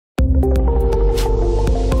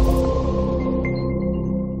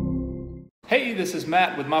this is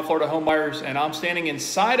Matt with My Florida Home Buyers, and I'm standing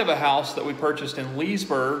inside of a house that we purchased in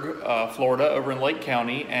Leesburg, Florida, over in Lake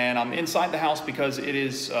County, and I'm inside the house because it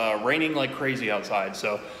is raining like crazy outside.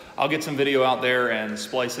 So I'll get some video out there and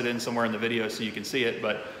splice it in somewhere in the video so you can see it.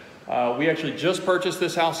 But we actually just purchased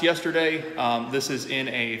this house yesterday. This is in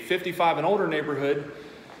a 55 and older neighborhood,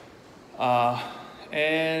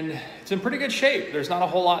 and it's in pretty good shape. There's not a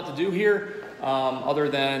whole lot to do here. Other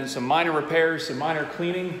than some minor repairs, some minor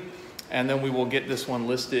cleaning, and then we will get this one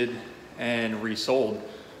listed and resold.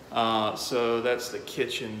 So that's the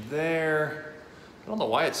kitchen there. I don't know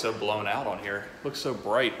why it's so blown out on here. It looks so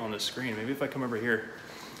bright on the screen. Maybe if I come over here.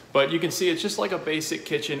 But you can see it's just like a basic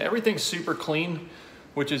kitchen. Everything's super clean,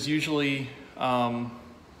 which is usually how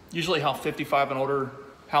 55 and older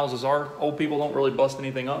houses are. Old people don't really bust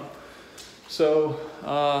anything up. So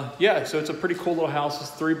yeah, so it's a pretty cool little house.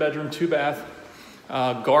 It's 3-bedroom, 2-bath,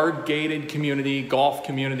 guard gated community, golf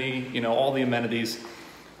community, you know, all the amenities.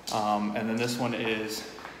 And then this one is,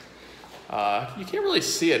 you can't really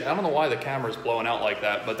see it. I don't know why the camera's blowing out like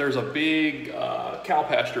that, but there's a big cow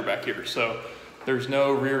pasture back here. So there's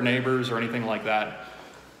no rear neighbors or anything like that.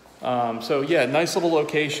 So yeah, nice little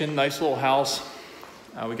location, nice little house.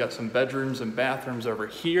 We got some bedrooms and bathrooms over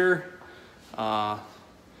here.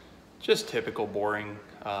 Just typical boring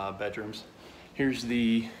bedrooms. Here's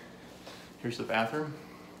the bathroom.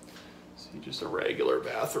 See, just a regular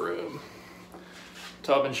bathroom.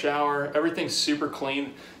 Tub and shower, everything's super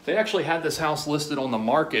clean. They actually had this house listed on the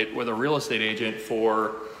market with a real estate agent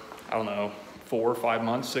for, I don't know, 4 or 5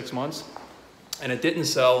 months, 6 months, and it didn't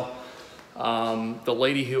sell. The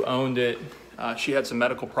lady who owned it, she had some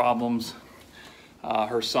medical problems.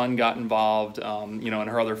 Her son got involved, you know, and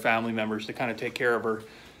her other family members to kind of take care of her.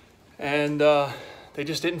 And they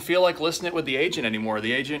just didn't feel like listing it with the agent anymore.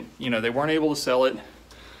 The agent, you know, they weren't able to sell it.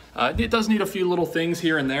 It does need a few little things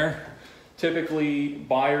here and there. Typically,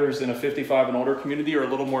 buyers in a 55 and older community are a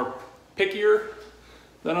little more pickier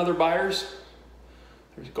than other buyers.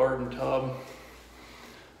 There's a garden tub.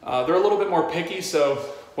 They're a little bit more picky, so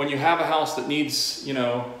when you have a house that needs, you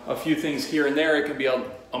know, a few things here and there, it can be a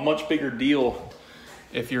much bigger deal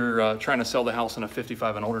if you're trying to sell the house in a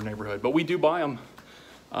 55 and older neighborhood. But we do buy them.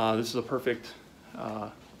 This is a perfect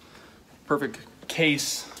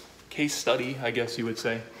case study, I guess you would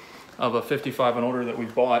say, of a 55 and older that we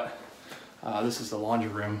bought. This is the laundry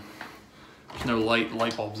room. There's no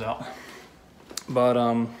light bulbs out. But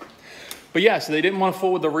yeah, so they didn't want to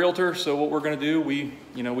fool with the realtor. So what we're gonna do, we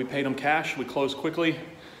paid them cash. We closed quickly,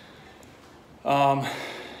 and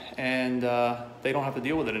they don't have to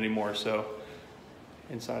deal with it anymore. So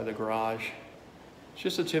inside of the garage. It's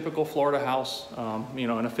just a typical Florida house, you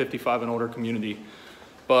know, in a 55 and older community.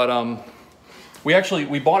 But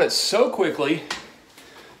we bought it so quickly.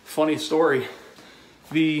 Funny story.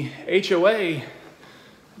 The HOA,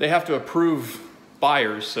 they have to approve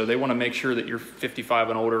buyers, so they want to make sure that you're 55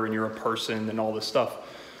 and older and you're a person and all this stuff.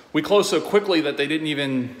 We closed so quickly that they didn't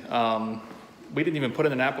even we didn't even put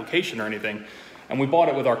in an application or anything, and we bought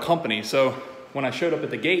it with our company. So when I showed up at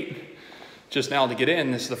the gate just now to get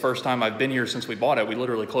in, this is the first time I've been here since we bought it. We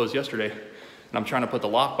literally closed yesterday, and I'm trying to put the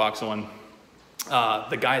lockbox on.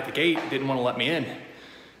 The guy at the gate didn't want to let me in,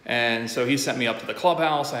 and so he sent me up to the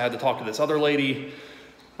clubhouse. I had to talk to this other lady.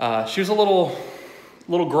 She was a little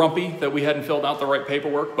grumpy that we hadn't filled out the right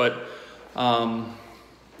paperwork, but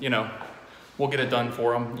you know, we'll get it done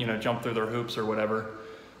for them. You know, jump through their hoops or whatever.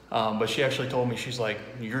 But she actually told me, she's like,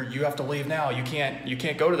 you have to leave now. You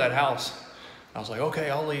can't go to that house. I was like, okay,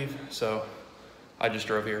 I'll leave. So I just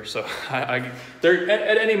drove here. So there,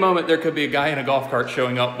 at any moment, there could be a guy in a golf cart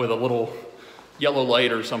showing up with a little yellow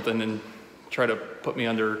light or something and try to put me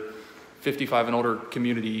under 55 and older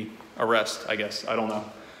community arrest, I guess. I don't know.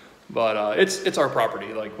 But it's our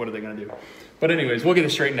property. Like, what are they going to do? But anyways, we'll get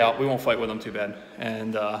it straightened out. We won't fight with them too bad.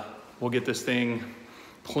 And we'll get this thing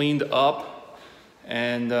cleaned up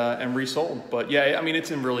and resold. But yeah, I mean,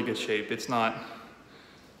 it's in really good shape. It's not,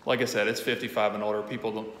 like I said, it's 55 and older.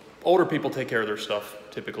 Older people take care of their stuff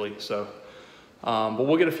typically. So, but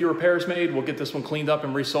we'll get a few repairs made. We'll get this one cleaned up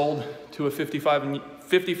and resold to a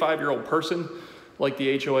 55-year-old person like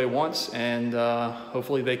the HOA wants. And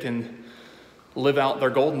hopefully they can live out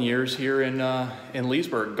their golden years here in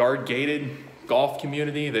Leesburg. Guard gated golf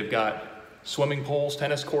community. They've got swimming pools,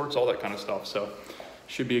 tennis courts, all that kind of stuff. So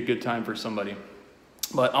should be a good time for somebody.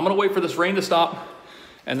 But I'm gonna wait for this rain to stop,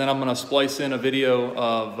 and then I'm gonna splice in a video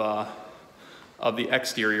of the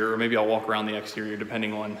exterior, or maybe I'll walk around the exterior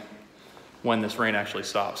depending on when this rain actually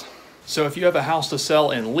stops. So if you have a house to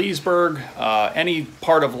sell in Leesburg, any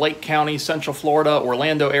part of Lake County, Central Florida,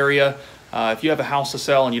 Orlando area, If you have a house to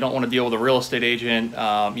sell and you don't want to deal with a real estate agent,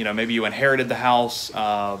 you know, maybe you inherited the house,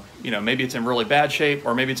 you know, maybe it's in really bad shape,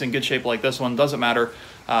 or maybe it's in good shape like this one, doesn't matter.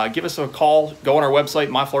 Give us a call, go on our website,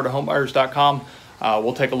 myfloridahomebuyers.com.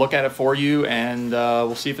 We'll take a look at it for you, and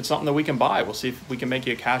we'll see if it's something that we can buy. We'll see if we can make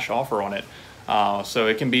you a cash offer on it. So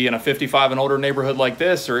it can be in a 55 and older neighborhood like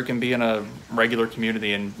this, or it can be in a regular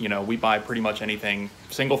community. And, you know, we buy pretty much anything,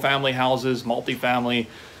 single family houses, multifamily,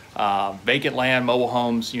 vacant land, mobile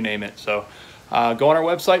homes, you name it. So go on our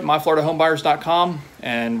website, myfloridahomebuyers.com,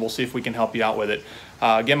 and we'll see if we can help you out with it.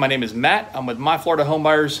 Again, my name is Matt. I'm with My Florida Home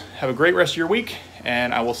Buyers. Have a great rest of your week,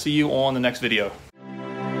 and I will see you on the next video.